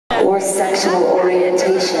or sexual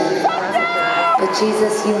orientation. But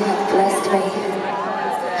Jesus, you have blessed me.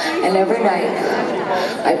 And every night,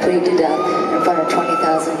 I prayed to death in front of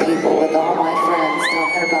 20,000 people with all my friends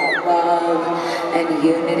talking about love and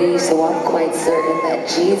unity. So I'm quite certain that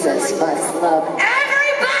Jesus must love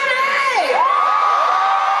everybody!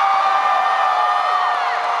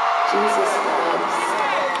 Jesus loves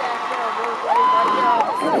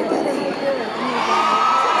everybody.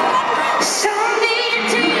 Show me a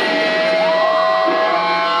dream.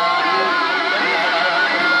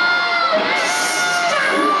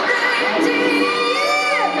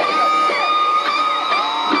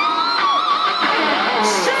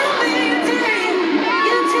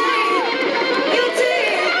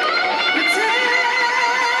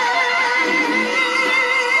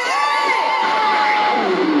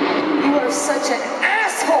 Such an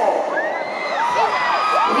asshole.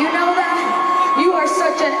 You know that? You are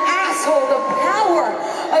such an asshole. The power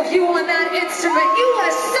of you on that instrument. You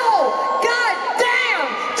are so goddamn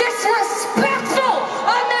disrespectful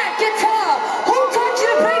on that guitar. Who taught you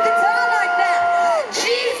to play guitar like that?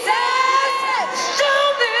 Jesus, show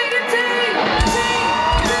me your team.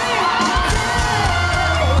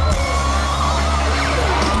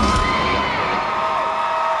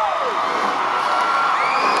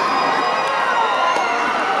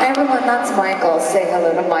 Everyone, that's Michael. Say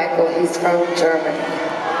hello to Michael. He's from Germany.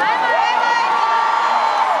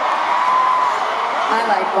 I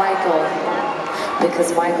like Michael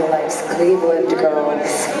because Michael likes Cleveland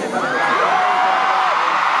girls.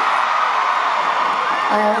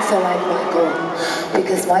 I also like Michael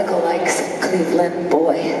because Michael likes Cleveland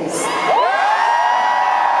boys.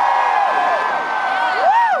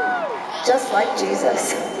 Just like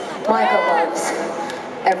Jesus, Michael loves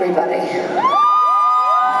everybody.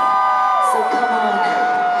 So come on,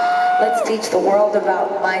 let's teach the world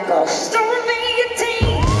about Michael. Show me your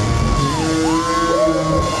team.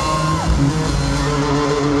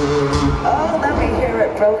 Oh, let me hear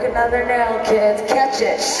it. Broke another nail, kids. Catch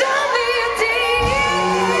it. Show me your team.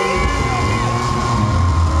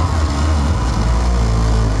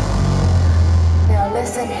 Now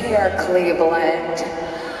listen here, Cleveland.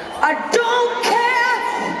 I don't care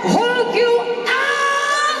who you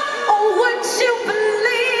are or what you believe.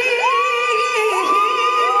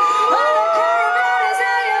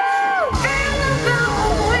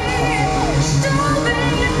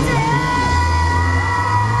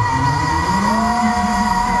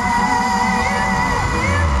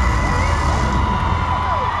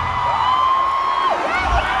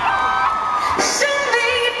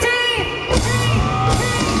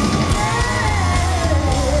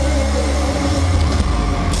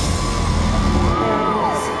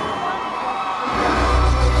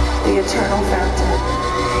 The eternal fountain,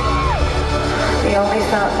 the only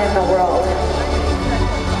fountain in the world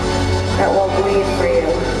that will bleed for you.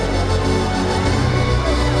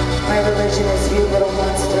 My religion is you little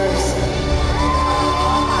monsters.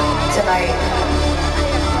 Tonight,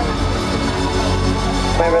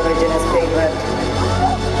 my religion is Cleveland.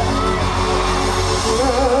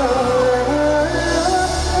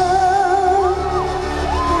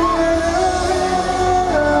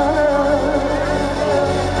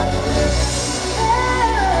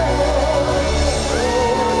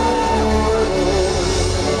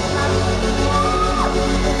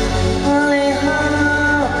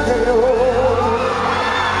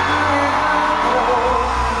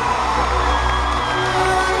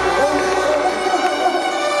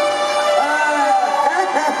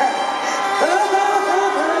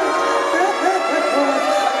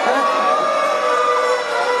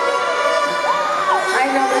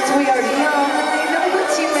 We are young, and I know what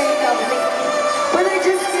you make of me, but I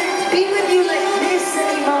just can't be with you like this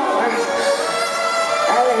anymore.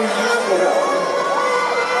 Alejandro.